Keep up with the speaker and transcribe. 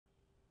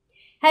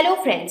Hello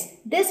friends,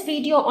 this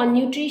video on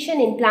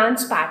nutrition in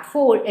plants part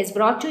 4 is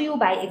brought to you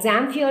by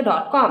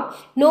examfear.com.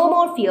 No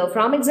more fear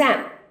from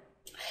exam.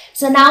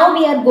 So now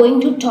we are going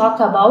to talk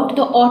about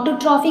the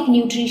autotrophic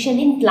nutrition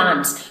in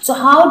plants. So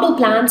how do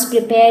plants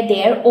prepare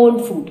their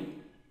own food?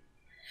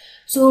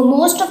 So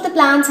most of the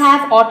plants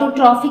have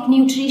autotrophic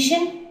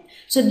nutrition.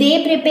 So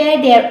they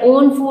prepare their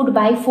own food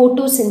by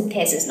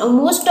photosynthesis. Now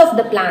most of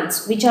the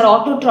plants which are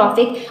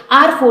autotrophic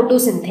are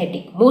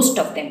photosynthetic, most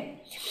of them.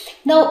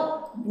 Now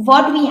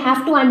what we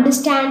have to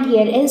understand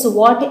here is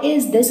what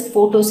is this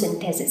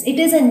photosynthesis. It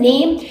is a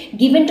name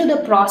given to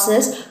the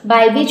process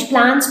by which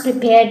plants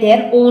prepare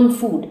their own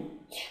food.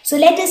 So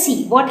let us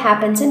see what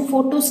happens in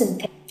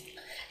photosynthesis.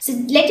 So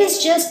let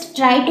us just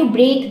try to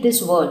break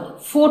this word.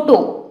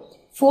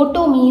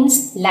 Photo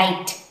means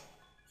light.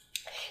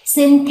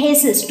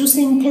 Synthesis, to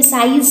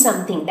synthesize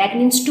something, that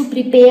means to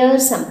prepare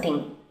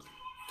something.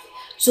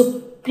 So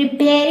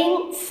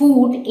preparing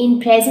food in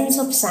presence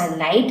of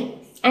sunlight,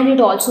 and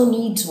it also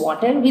needs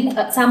water with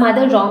some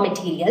other raw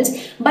materials,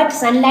 but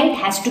sunlight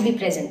has to be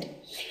present.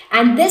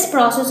 And this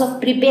process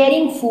of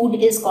preparing food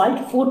is called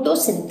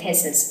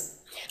photosynthesis.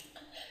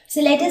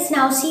 So let us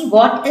now see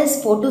what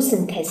is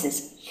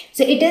photosynthesis.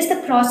 So it is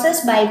the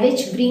process by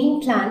which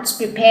green plants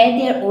prepare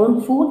their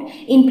own food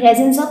in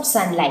presence of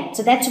sunlight.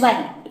 So that's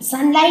why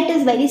sunlight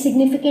is very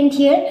significant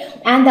here,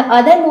 and the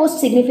other most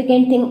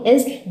significant thing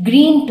is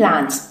green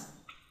plants.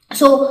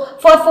 So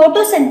for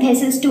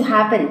photosynthesis to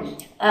happen,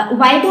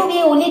 why do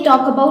we only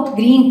talk about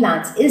green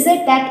plants? Is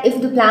it that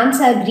if the plants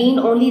are green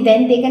only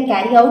then they can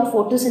carry out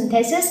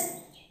photosynthesis?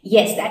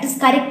 Yes, that is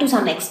correct to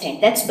some extent.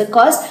 That's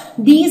because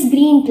these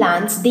green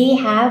plants, they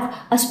have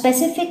a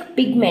specific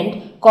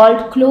pigment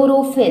called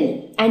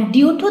chlorophyll, and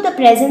due to the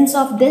presence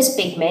of this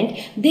pigment,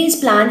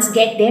 these plants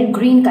get their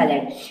green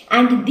color.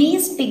 And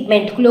these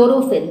pigment,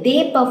 chlorophyll,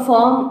 they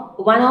perform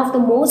one of the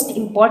most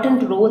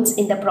important roles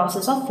in the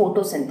process of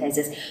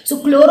photosynthesis. So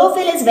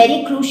chlorophyll is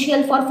very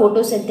crucial for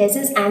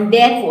photosynthesis, and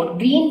therefore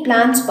green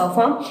plants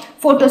perform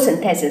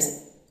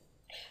photosynthesis.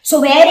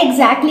 So where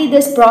exactly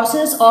this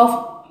process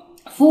of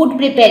food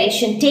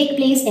preparation take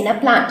place in a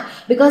plant?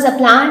 Because a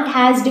plant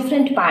has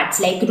different parts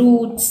like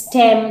roots,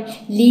 stem,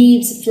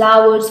 leaves,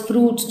 flowers,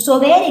 fruits. So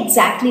where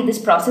exactly this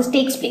process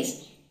takes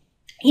place?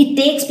 It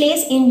takes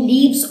place in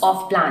leaves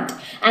of plant,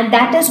 and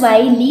that is why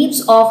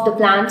leaves of the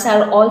plants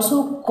are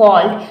also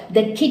called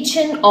the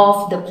kitchen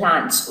of the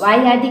plants. Why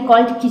are they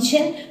called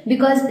kitchen?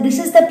 Because this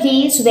is the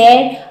place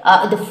where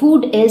the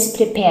food is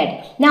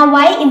prepared. Now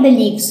why in the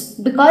leaves?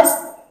 Because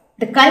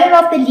the color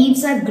of the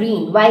leaves are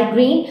green. Why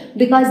green?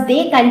 Because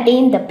they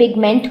contain the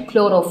pigment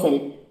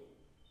chlorophyll.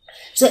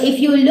 So if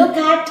you look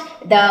at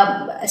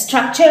the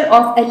structure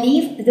of a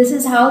leaf, this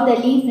is how the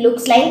leaf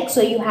looks like.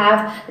 So you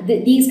have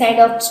these kind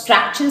of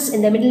structures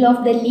in the middle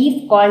of the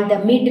leaf called the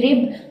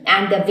midrib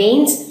and the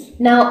veins.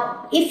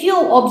 Now if you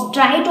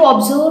try to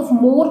observe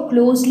more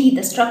closely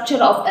the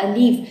structure of a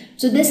leaf,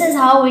 so this is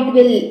how it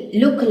will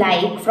look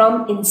like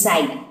from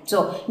inside.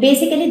 So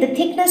basically the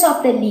thickness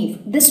of the leaf,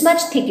 this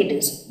much thick it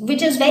is,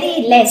 which is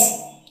very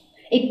less.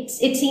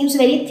 It seems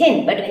very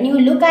thin, but when you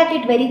look at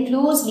it very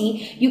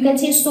closely, you can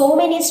see so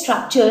many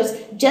structures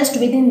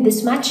just within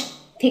this much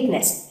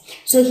thickness.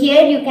 So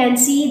here you can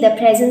see the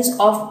presence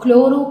of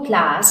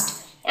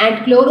chloroplast,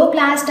 and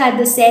chloroplast are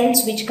the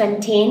cells which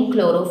contain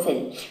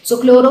chlorophyll. So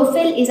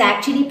chlorophyll is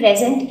actually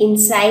present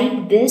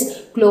inside this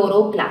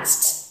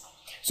chloroplasts.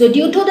 So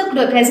due to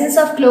the presence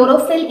of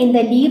chlorophyll in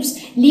the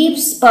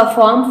leaves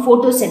perform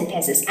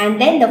photosynthesis, and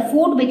then the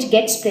food which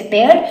gets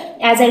prepared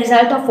as a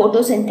result of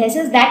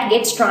photosynthesis, that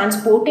gets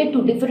transported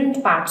to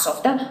different parts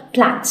of the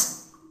plants.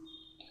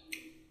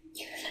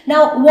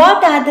 Now,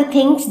 what are the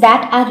things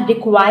that are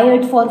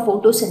required for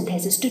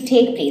photosynthesis to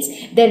take place?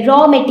 The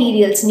raw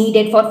materials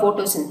needed for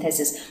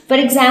photosynthesis. For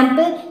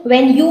example,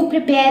 when you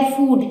prepare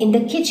food in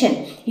the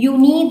kitchen, you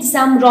need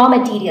some raw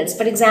materials.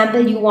 For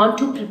example, you want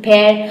to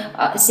prepare,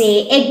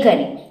 say, egg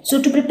curry. So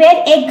to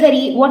prepare egg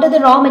curry, what are the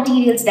raw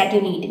materials that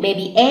you need?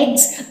 Maybe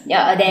eggs,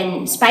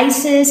 then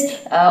spices,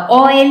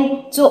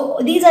 oil. So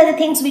these are the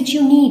things which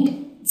you need.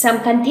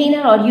 Some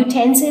container or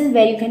utensil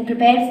where you can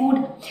prepare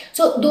food.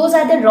 So those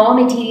are the raw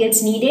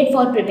materials needed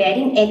for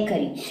preparing egg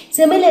curry.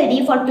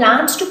 Similarly, for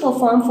plants to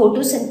perform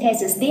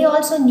photosynthesis, they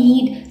also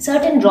need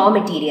certain raw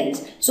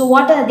materials. So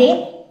what are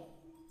they?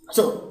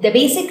 So the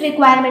basic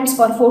requirements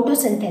for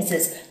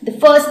photosynthesis, the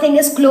first thing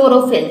is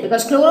chlorophyll,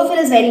 because chlorophyll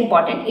is very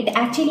important. It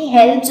actually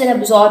helps in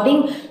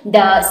absorbing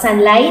the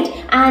sunlight,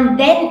 and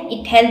then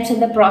it helps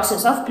in the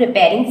process of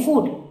preparing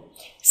food.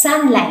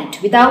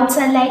 Sunlight. Without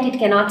sunlight, it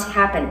cannot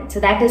happen. So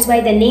that is why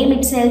the name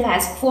itself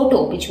has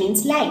photo, which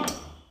means light.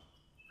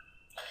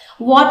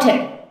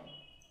 Water.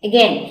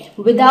 Again,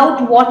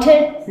 without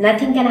water,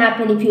 nothing can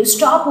happen. If you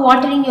stop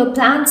watering your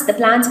plants, the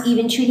plants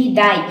eventually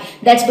die.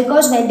 That's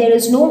because when there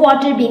is no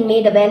water being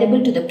made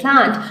available to the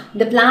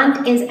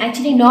plant is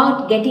actually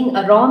not getting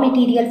a raw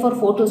material for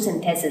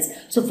photosynthesis.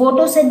 So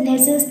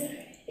photosynthesis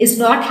is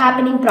not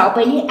happening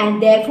properly,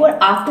 and therefore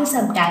after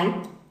some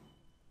time,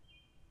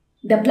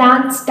 the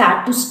plants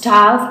start to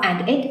starve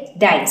and it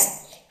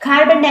dies.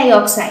 Carbon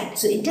dioxide.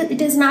 So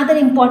it is another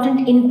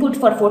important input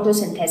for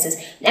photosynthesis,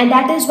 and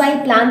that is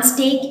why plants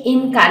take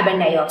in carbon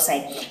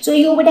dioxide. So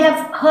you would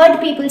have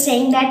heard people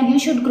saying that you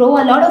should grow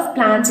a lot of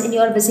plants in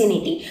your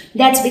vicinity.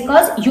 That's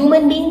because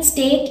human beings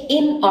take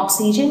in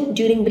oxygen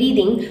during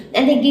breathing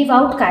and they give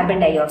out carbon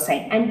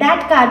dioxide, and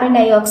that carbon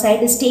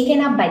dioxide is taken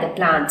up by the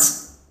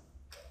plants.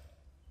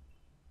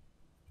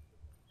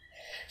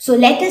 So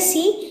let us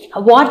see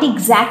what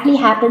exactly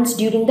happens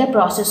during the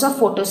process of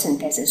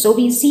photosynthesis. So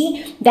we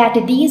see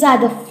that these are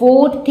the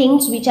 4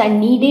 things which are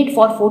needed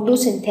for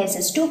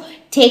photosynthesis to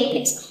take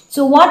place.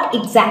 So what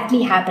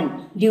exactly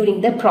happened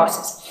during the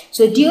process?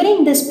 So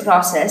during this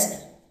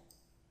process,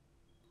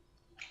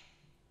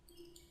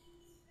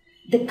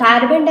 the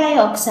carbon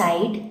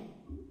dioxide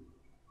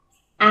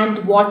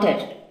and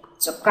water.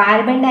 So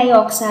carbon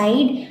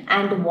dioxide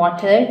and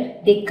water,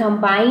 they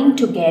combine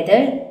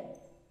together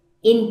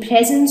in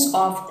presence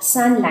of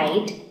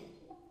sunlight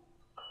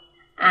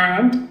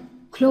and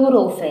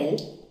chlorophyll,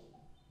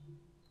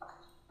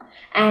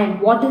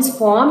 and what is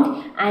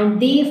formed?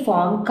 And they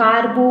form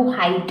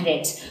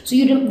carbohydrates. So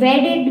where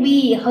did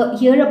we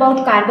hear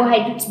about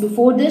carbohydrates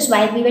before this?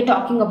 While we were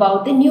talking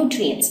about the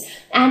nutrients.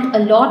 And a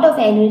lot of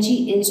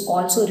energy is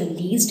also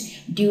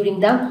released during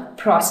the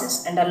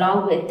process, and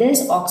along with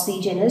this,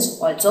 oxygen is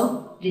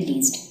also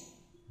released.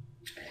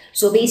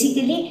 So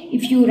basically,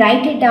 if you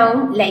write it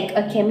down like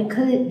a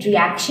chemical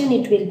reaction,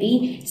 it will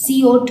be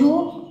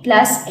CO2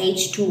 plus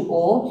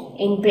H2O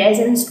in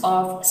presence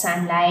of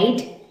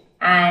sunlight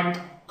and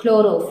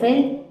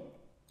chlorophyll.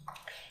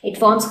 It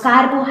forms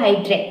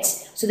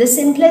carbohydrates. So the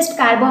simplest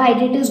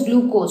carbohydrate is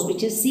glucose,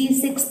 which is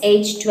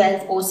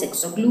C6H12O6.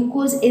 So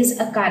glucose is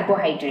a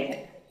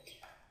carbohydrate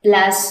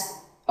plus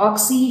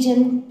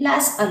oxygen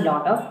plus a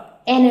lot of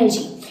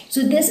energy.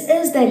 So this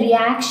is the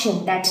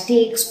reaction that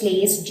takes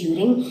place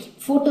during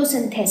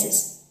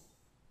photosynthesis.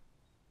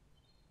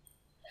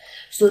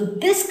 So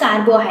this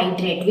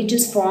carbohydrate which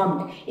is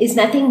formed is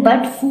nothing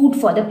but food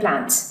for the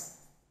plants.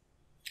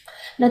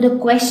 Now the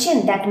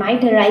question that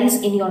might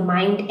arise in your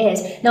mind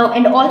is,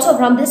 and also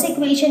from this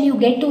equation you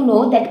get to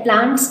know that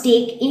plants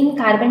take in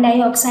carbon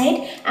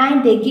dioxide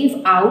and they give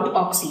out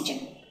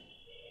oxygen.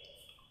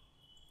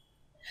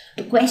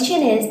 The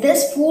question is,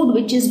 this food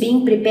which is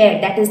being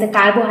prepared, that is the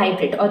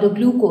carbohydrate or the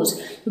glucose,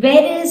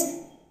 where is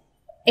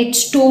it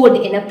stored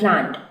in a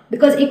plant?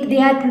 Because they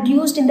are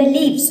produced in the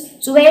leaves.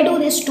 So where do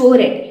they store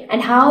it,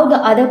 and how the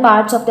other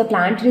parts of the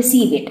plant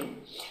receive it?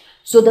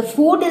 So the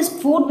food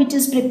which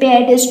is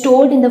prepared is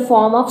stored in the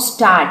form of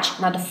starch.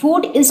 Now the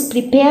food is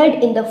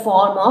prepared in the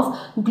form of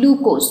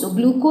glucose. So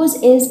glucose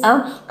is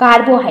a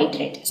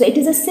carbohydrate. So it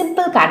is a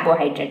simple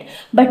carbohydrate.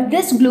 But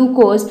this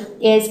glucose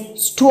is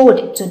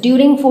stored. So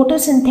during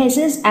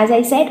photosynthesis, as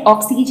I said,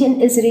 oxygen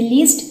is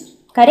released.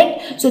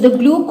 Correct? So the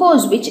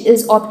glucose which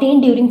is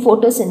obtained during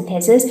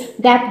photosynthesis,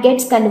 that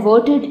gets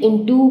converted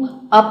into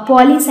a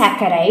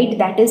polysaccharide,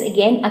 that is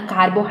again a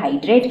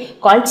carbohydrate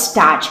called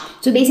starch.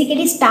 So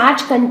basically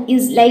starch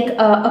is like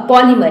a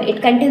polymer.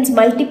 It contains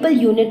multiple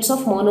units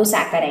of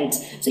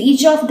monosaccharides. So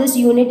each of this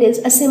unit is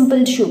a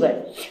simple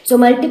sugar. So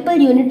multiple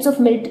units of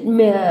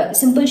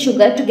simple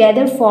sugar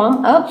together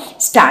form a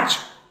starch.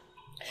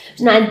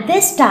 Now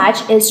this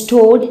starch is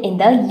stored in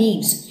the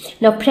leaves.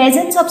 Now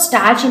presence of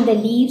starch in the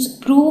leaves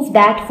prove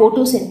that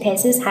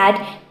photosynthesis had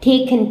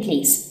taken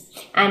place.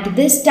 And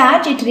this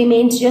starch, it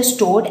remains just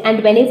stored,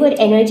 and whenever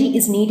energy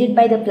is needed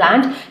by the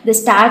plant, the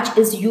starch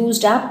is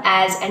used up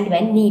as and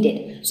when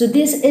needed. So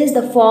this is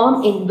the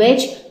form in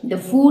which the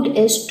food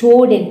is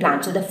stored in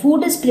plants. So the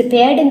food is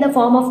prepared in the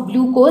form of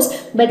glucose,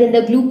 but then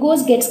the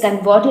glucose gets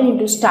converted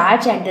into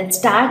starch, and then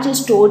starch is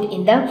stored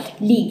in the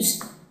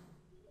leaves.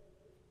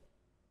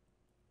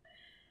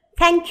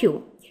 Thank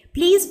you.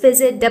 Please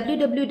visit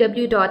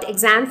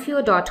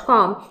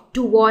www.examfear.com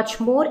to watch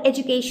more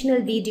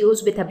educational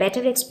videos with a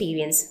better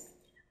experience.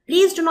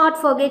 Please do not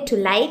forget to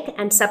like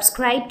and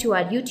subscribe to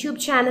our YouTube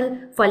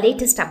channel for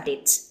latest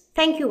updates.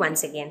 Thank you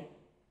once again.